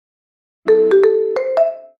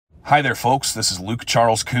Hi there, folks. This is Luke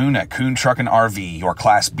Charles Kuhn at Kuhn Truck and RV, your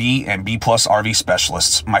Class B and B Plus RV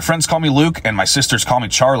specialists. My friends call me Luke and my sisters call me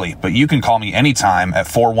Charlie, but you can call me anytime at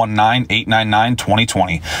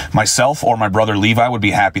 419-899-2020. Myself or my brother Levi would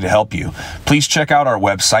be happy to help you. Please check out our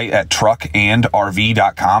website at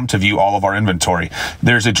truckandrv.com to view all of our inventory.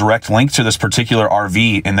 There's a direct link to this particular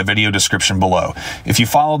RV in the video description below. If you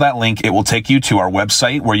follow that link, it will take you to our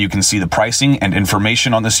website where you can see the pricing and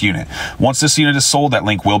information on this unit. Once this unit is sold, that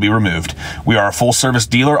link will be removed. We are a full-service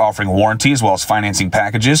dealer offering warranty as well as financing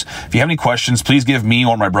packages. If you have any questions, please give me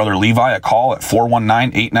or my brother Levi a call at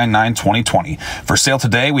 419-899-2020. For sale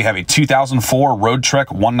today, we have a 2004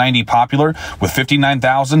 Roadtrek 190 Popular with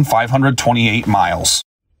 59,528 miles.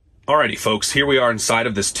 Alrighty, folks, here we are inside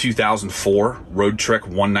of this 2004 Roadtrek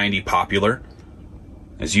 190 Popular.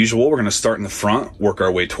 As usual, we're going to start in the front, work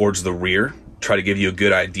our way towards the rear, try to give you a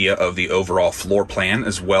good idea of the overall floor plan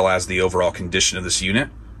as well as the overall condition of this unit.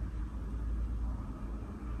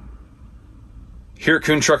 Here at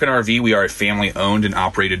Kuhn Truck and RV, we are a family-owned and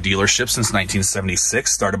operated dealership since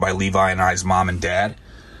 1976, started by Levi and I's mom and dad.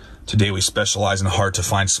 Today, we specialize in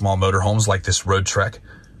hard-to-find small motorhomes like this Roadtrek.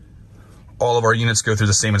 All of our units go through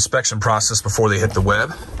the same inspection process before they hit the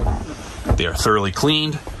web. They are thoroughly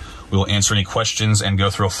cleaned. We will answer any questions and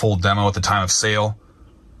go through a full demo at the time of sale.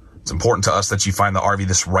 It's important to us that you find the RV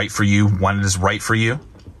that's right for you when it is right for you.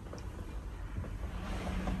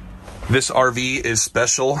 This RV is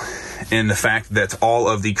special in the fact that all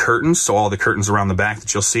of the curtains, so all the curtains around the back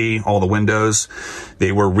that you'll see, all the windows,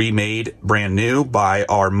 they were remade brand new by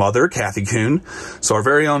our mother, Kathy Kuhn. So our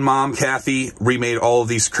very own mom, Kathy, remade all of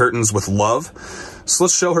these curtains with love. So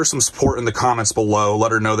let's show her some support in the comments below.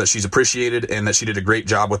 Let her know that she's appreciated and that she did a great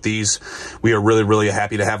job with these. We are really, really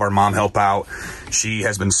happy to have our mom help out. She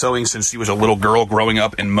has been sewing since she was a little girl growing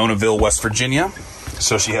up in Monaville, West Virginia.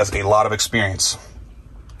 So she has a lot of experience.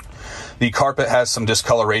 The carpet has some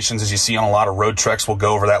discolorations, as you see on a lot of Roadtreks. We'll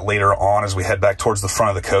go over that later on as we head back towards the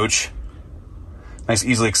front of the coach. Nice,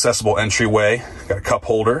 easily accessible entryway. Got a cup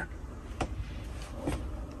holder.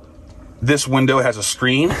 This window has a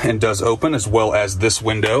screen and does open, as well as this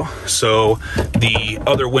window. So the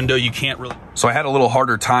other window you can't really... So I had a little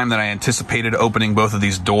harder time than I anticipated opening both of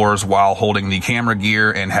these doors while holding the camera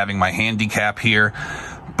gear and having my handicap here.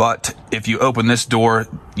 But if you open this door,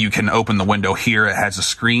 you can open the window here. It has a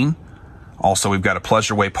screen. Also, we've got a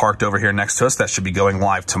Pleasure Way parked over here next to us. That should be going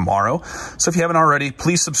live tomorrow. So if you haven't already,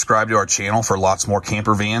 please subscribe to our channel for lots more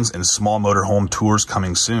camper vans and small motorhome tours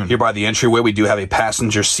coming soon. Here by the entryway, we do have a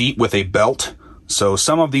passenger seat with a belt. So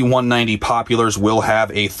some of the 190 Populars will have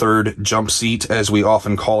a third jump seat, as we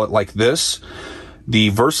often call it, like this. The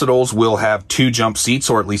Versatiles will have 2 jump seats,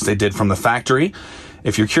 or at least they did from the factory.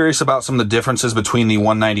 If you're curious about some of the differences between the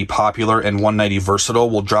 190 Popular and 190 Versatile,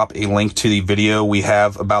 we'll drop a link to the video we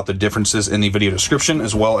have about the differences in the video description,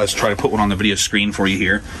 as well as try to put one on the video screen for you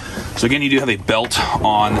here. So again, you do have a belt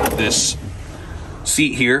on this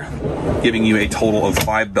seat here, giving you a total of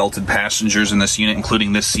 5 belted passengers in this unit,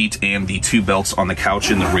 including this seat and the 2 belts on the couch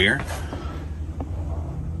in the rear.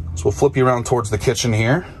 So we'll flip you around towards the kitchen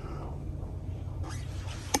here.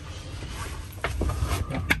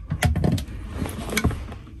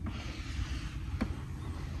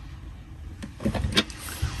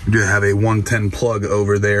 We do have a 110 plug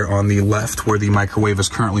over there on the left where the microwave is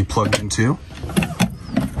currently plugged into.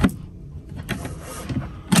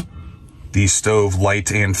 The stove,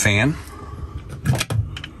 light, and fan.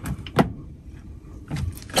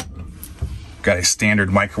 Got a standard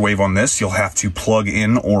microwave on this. You'll have to plug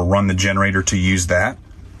in or run the generator to use that.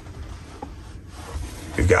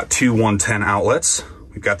 We've got 2 110 outlets.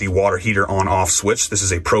 We've got the water heater on-off switch. This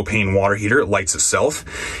is a propane water heater. It lights itself.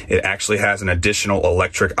 It actually has an additional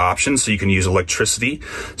electric option, so you can use electricity.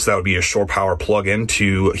 So that would be a shore power plug-in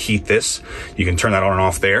to heat this. You can turn that on and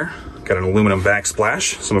off there. Got an aluminum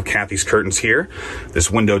backsplash. Some of Kathy's curtains here.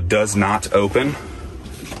 This window does not open.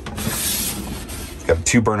 Got a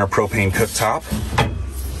 2-burner propane cooktop.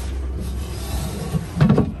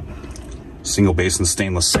 Single basin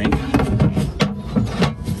stainless sink.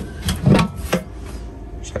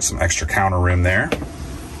 Got some extra counter room there.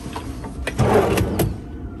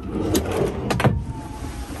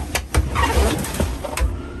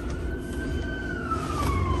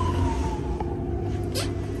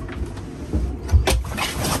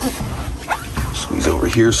 Squeeze over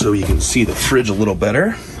here so you can see the fridge a little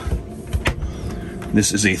better.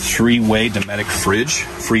 This is a 3-way Dometic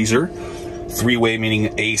freezer. 3-way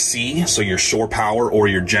meaning AC, so your shore power or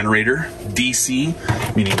your generator. DC,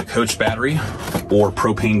 meaning the coach battery or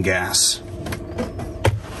propane gas.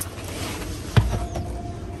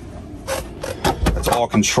 That's all all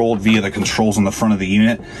controlled via the controls on the front of the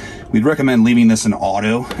unit. We'd recommend leaving this in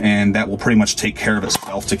auto, and that will pretty much take care of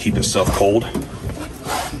itself to keep itself cold.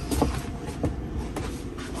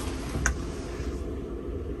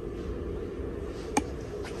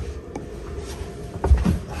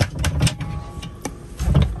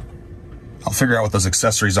 I'll figure out what those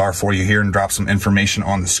accessories are for you here and drop some information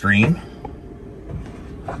on the screen.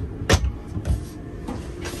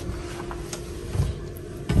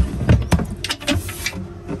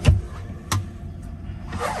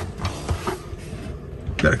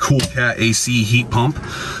 Got a Cool Cat AC heat pump.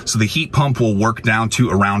 So the heat pump will work down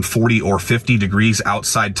to around 40 or 50 degrees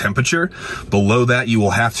outside temperature. Below that, you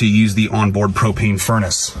will have to use the onboard propane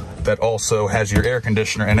furnace. That also has your air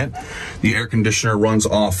conditioner in it. The air conditioner runs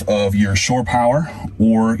off of your shore power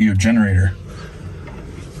or your generator.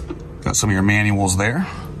 Got some of your manuals there.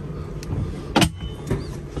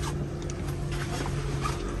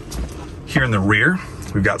 Here in the rear,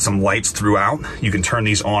 we've got some lights throughout. You can turn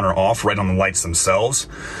these on or off right on the lights themselves.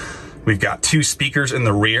 We've got 2 speakers in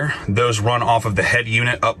the rear. Those run off of the head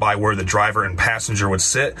unit up by where the driver and passenger would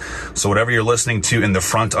sit. So whatever you're listening to in the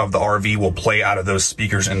front of the RV will play out of those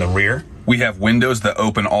speakers in the rear. We have windows that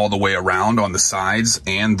open all the way around on the sides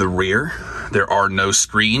and the rear. There are no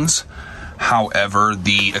screens. However,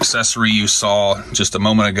 the accessory you saw just a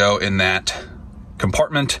moment ago in that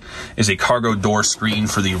compartment is a cargo door screen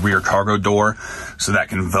for the rear cargo door, so that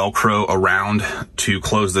can Velcro around to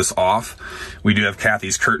close this off. We do have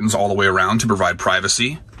Kathy's curtains all the way around to provide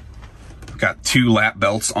privacy. Got 2 lap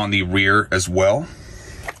belts on the rear as well.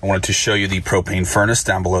 I wanted to show you the propane furnace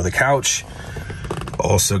down below the couch.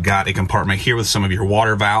 Also got a compartment here with some of your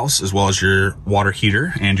water valves, as well as your water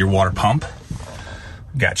heater and your water pump.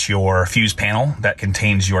 Got your fuse panel that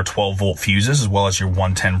contains your 12-volt fuses, as well as your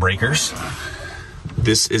 110 breakers.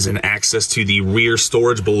 This is an access to the rear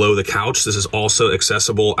storage below the couch. This is also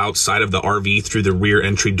accessible outside of the RV through the rear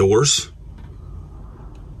entry doors.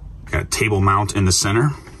 Got a table mount in the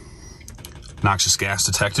center. Noxious gas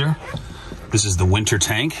detector. This is the winter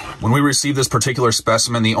tank. When we received this particular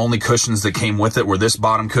specimen, the only cushions that came with it were this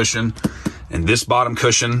bottom cushion and this bottom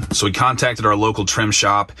cushion. So we contacted our local trim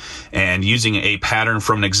shop, and using a pattern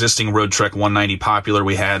from an existing Roadtrek 190 Popular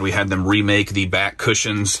we had them remake the back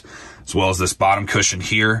cushions as well as this bottom cushion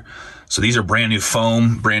here. So these are brand new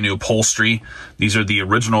foam, brand new upholstery. These are the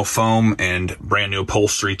original foam and brand new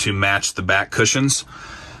upholstery to match the back cushions.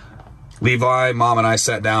 Levi, Mom, and I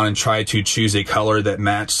sat down and tried to choose a color that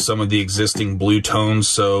matched some of the existing blue tones.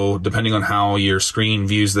 So depending on how your screen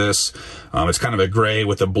views this, it's kind of a gray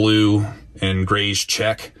with a blue and grayish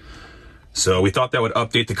check. So we thought that would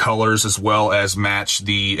update the colors as well as match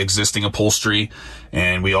the existing upholstery.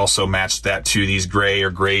 And we also matched that to these gray or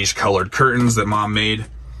grayish colored curtains that Mom made.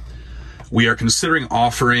 We are considering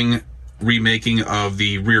offering remaking of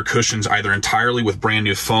the rear cushions either entirely with brand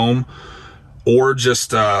new foam or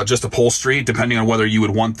just upholstery, depending on whether you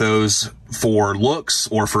would want those for looks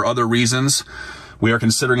or for other reasons. We are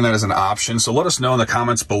considering that as an option. So let us know in the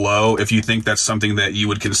comments below if you think that's something that you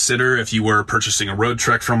would consider if you were purchasing a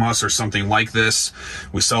Roadtrek from us or something like this.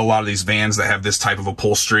 We sell a lot of these vans that have this type of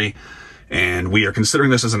upholstery, and we are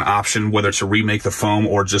considering this as an option, whether to remake the foam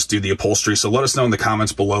or just do the upholstery. So let us know in the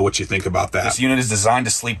comments below what you think about that. This unit is designed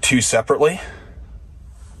to sleep 2 separately.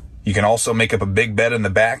 You can also make up a big bed in the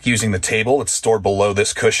back using the table. It's stored below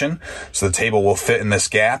this cushion, so the table will fit in this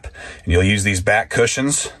gap, and you'll use these back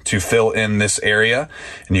cushions to fill in this area.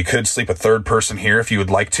 And you could sleep a 3rd person here if you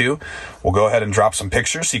would like to. We'll go ahead and drop some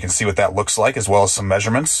pictures so you can see what that looks like, as well as some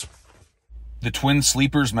measurements. The twin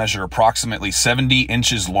sleepers measure approximately 70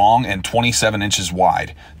 inches long and 27 inches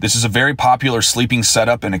wide. This is a very popular sleeping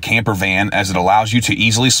setup in a camper van, as it allows you to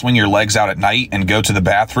easily swing your legs out at night and go to the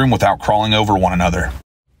bathroom without crawling over one another.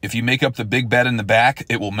 If you make up the big bed in the back,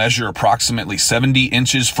 it will measure approximately 70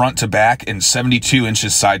 inches front to back and 72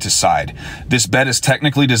 inches side to side. This bed is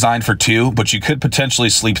technically designed for 2, but you could potentially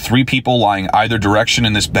sleep 3 people lying either direction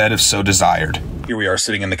in this bed if so desired. Here we are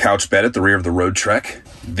sitting in the couch bed at the rear of the Roadtrek.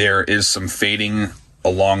 There is some fading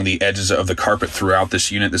along the edges of the carpet throughout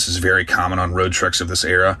this unit. This is very common on Roadtreks of this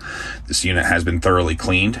era. This unit has been thoroughly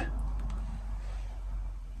cleaned.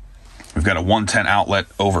 We've got a 110 outlet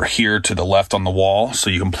over here to the left on the wall, so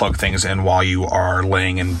you can plug things in while you are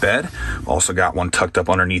laying in bed. Also got one tucked up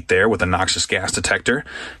underneath there with a noxious gas detector.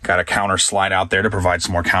 Got a counter slide out there to provide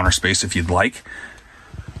some more counter space if you'd like.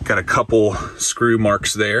 Got a couple screw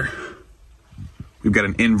marks there We've got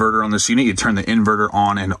an inverter on this unit. You turn the inverter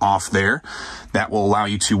on and off there. That will allow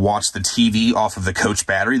you to watch the TV off of the coach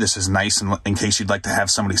battery. This is nice in case you'd like to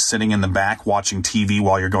have somebody sitting in the back watching TV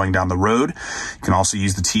while you're going down the road. You can also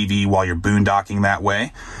use the TV while you're boondocking that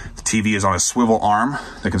way. The TV is on a swivel arm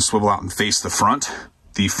that can swivel out and face the front.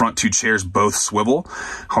 The front two chairs both swivel.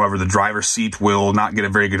 However, the driver's seat will not get a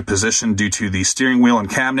very good position due to the steering wheel and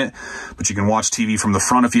cabinet, but you can watch TV from the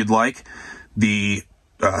front if you'd like. The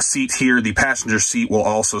seat here, the passenger seat, will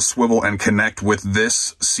also swivel and connect with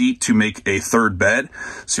this seat to make a third bed.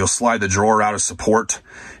 So you'll slide the drawer out of support,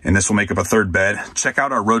 and this will make up a third bed. Check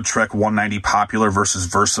out our Roadtrek 190 Popular versus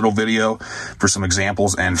Versatile video for some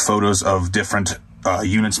examples and photos of different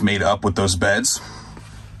units made up with those beds.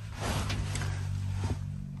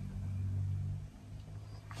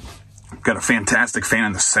 Got a fantastic fan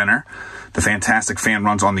in the center. The fantastic fan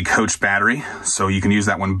runs on the coach battery, so you can use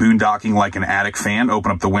that when boondocking like an attic fan.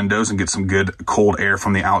 Open up the windows and get some good cold air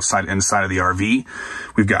from the outside inside of the RV.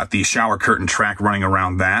 We've got the shower curtain track running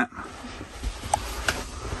around that.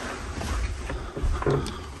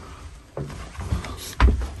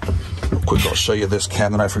 Real quick, I'll show you this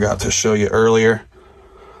cabinet I forgot to show you earlier.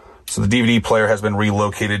 So the DVD player has been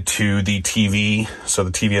relocated to the TV. So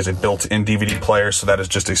the TV has a built-in DVD player, so that is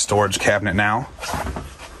just a storage cabinet now.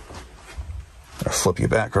 I'll flip you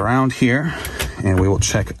back around here, and we will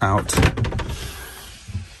check out the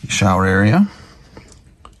shower area.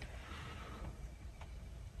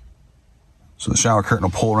 So the shower curtain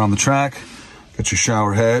will pull around the track. Got your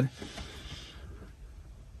shower head.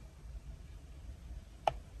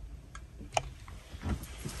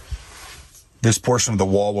 This portion of the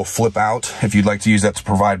wall will flip out if you'd like to use that to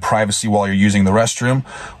provide privacy while you're using the restroom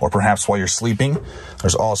or perhaps while you're sleeping.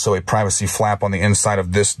 There's also a privacy flap on the inside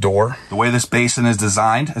of this door. The way this basin is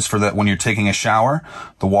designed is for that when you're taking a shower,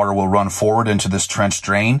 the water will run forward into this trench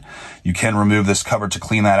drain. You can remove this cover to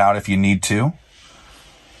clean that out if you need to.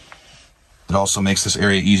 It also makes this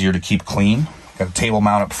area easier to keep clean. Got a table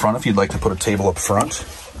mount up front if you'd like to put a table up front.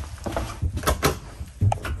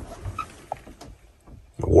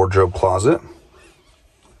 A wardrobe closet.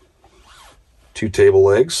 2 table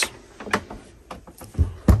legs.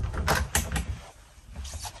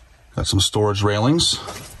 Got some storage railings.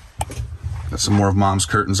 Got some more of Mom's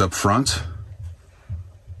curtains up front.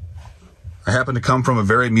 I happen to come from a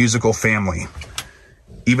very musical family.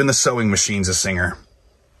 Even the sewing machine's a singer.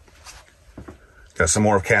 Got some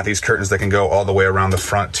more of Kathy's curtains that can go all the way around the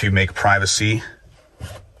front to make privacy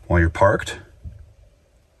while you're parked.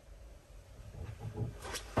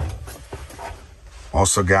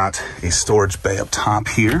 Also got a storage bay up top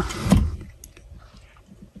here.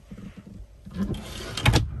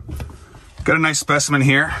 Got a nice specimen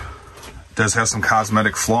here. It does have some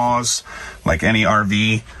cosmetic flaws, like any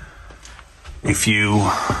RV. A few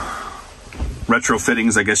retro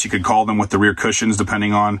fittings, I guess you could call them, with the rear cushions,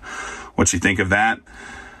 depending on what you think of that.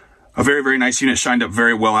 A very, very nice unit, shined up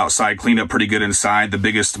very well outside, cleaned up pretty good inside. The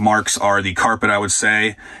biggest marks are the carpet, I would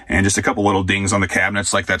say, and just a couple little dings on the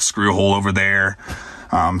cabinets, like that screw hole over there.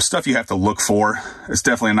 Stuff you have to look for. It's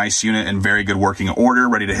definitely a nice unit in very good working order,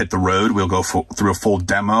 ready to hit the road. We'll go through a full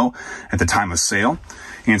demo at the time of sale,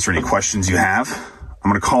 answer any questions you have. I'm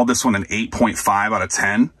going to call this one an 8.5 out of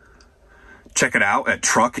 10. Check it out at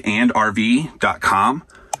truckandrv.com.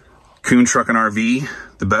 Kuhn Truck and RV,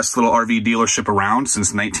 the best little RV dealership around since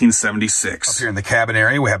 1976. Up here in the cabin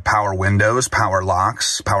area, we have power windows, power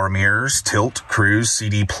locks, power mirrors, tilt, cruise,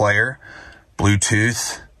 CD player,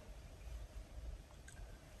 Bluetooth.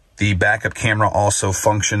 The backup camera also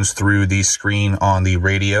functions through the screen on the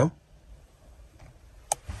radio.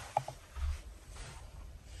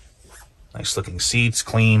 Nice looking seats,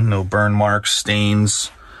 clean, no burn marks, stains,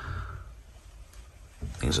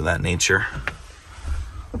 things of that nature.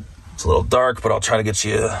 It's a little dark, but I'll try to get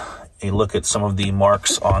you a look at some of the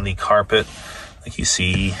marks on the carpet, like you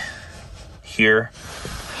see here.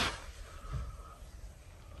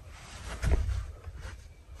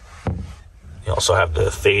 You also have the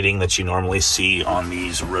fading that you normally see on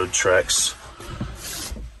these Roadtreks.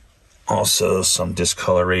 Also some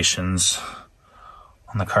discolorations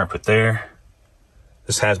on the carpet there.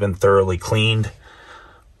 This has been thoroughly cleaned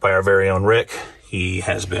by our very own Rick. He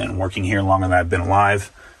has been working here longer than I've been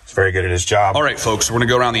alive. He's very good at his job. All right, folks, we're going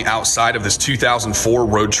to go around the outside of this 2004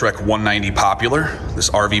 Roadtrek 190 Popular. This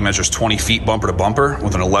RV measures 20 feet bumper to bumper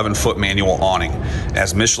with an 11-foot manual awning. It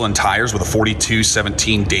has Michelin tires with a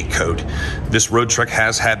 4217 date code. This Roadtrek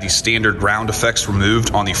has had the standard ground effects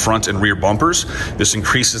removed on the front and rear bumpers. This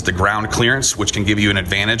increases the ground clearance, which can give you an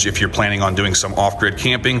advantage if you're planning on doing some off-grid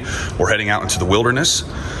camping or heading out into the wilderness.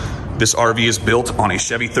 This RV is built on a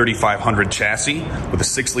Chevy 3500 chassis with a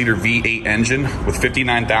 6-liter V8 engine with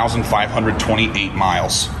 59,528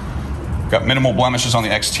 miles. Got minimal blemishes on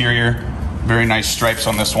the exterior. Very nice stripes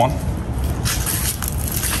on this one.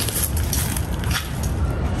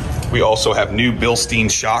 We also have new Bilstein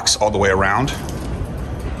shocks all the way around.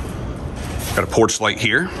 Got a porch light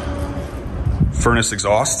here. Furnace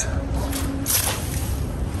exhaust.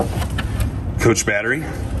 Coach battery.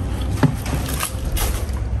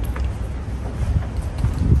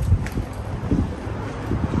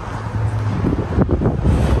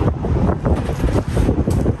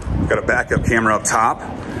 Got a backup camera up top.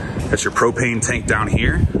 That's your propane tank down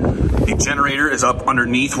here. The generator is up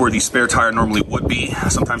underneath where the spare tire normally would be.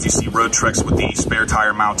 Sometimes you see Roadtreks with the spare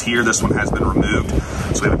tire mount here. This one has been removed.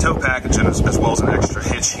 So we have a tow package and as well as an extra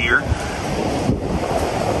hitch here.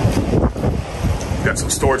 Got some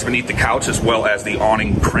storage beneath the couch as well as the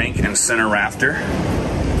awning crank and center rafter.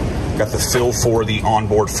 Got the fill for the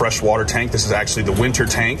onboard freshwater tank. This is actually the winter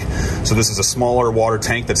tank. So this is a smaller water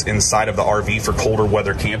tank that's inside of the RV for colder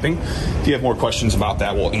weather camping. If you have more questions about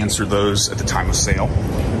that, we'll answer those at the time of sale.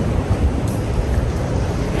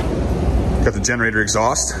 Got the generator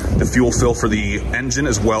exhaust, the fuel fill for the engine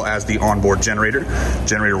as well as the onboard generator.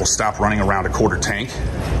 Generator will stop running around a quarter tank.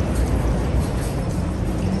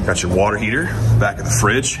 Got your water heater, back of the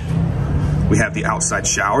fridge. We have the outside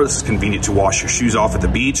shower. This is convenient to wash your shoes off at the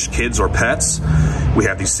beach, kids or pets. We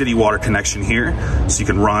have the city water connection here, so you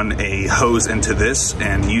can run a hose into this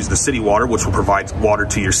and use the city water, which will provide water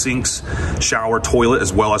to your sinks, shower, toilet,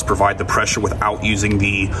 as well as provide the pressure without using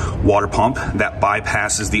the water pump. That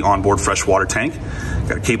bypasses the onboard freshwater tank.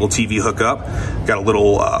 Got a cable TV hookup. Got a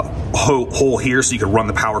little hole here so you can run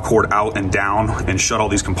the power cord out and down and shut all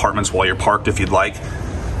these compartments while you're parked if you'd like.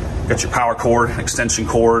 Got your power cord, extension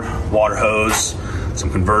cord, water hose, some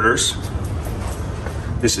converters.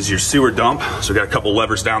 This is your sewer dump. So we got a couple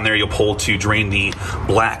levers down there you'll pull to drain the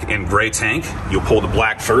black and gray tank. You'll pull the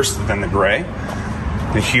black first, then the gray.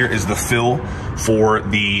 And here is the fill for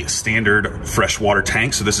the standard freshwater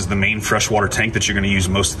tank. So this is the main freshwater tank that you're going to use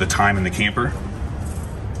most of the time in the camper.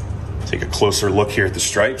 Take a closer look here at the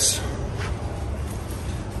stripes.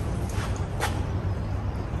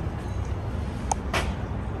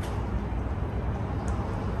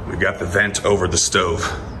 We've got the vent over the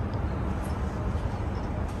stove.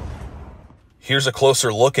 Here's a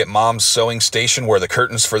closer look at Mom's sewing station where the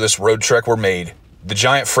curtains for this Roadtrek were made. The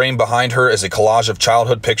giant frame behind her is a collage of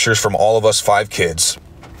childhood pictures from all of us 5 kids.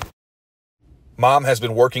 Mom has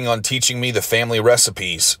been working on teaching me the family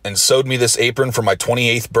recipes and sewed me this apron for my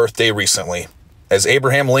 28th birthday recently. As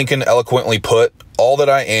Abraham Lincoln eloquently put, all that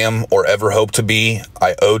I am or ever hope to be,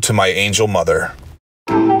 I owe to my angel mother.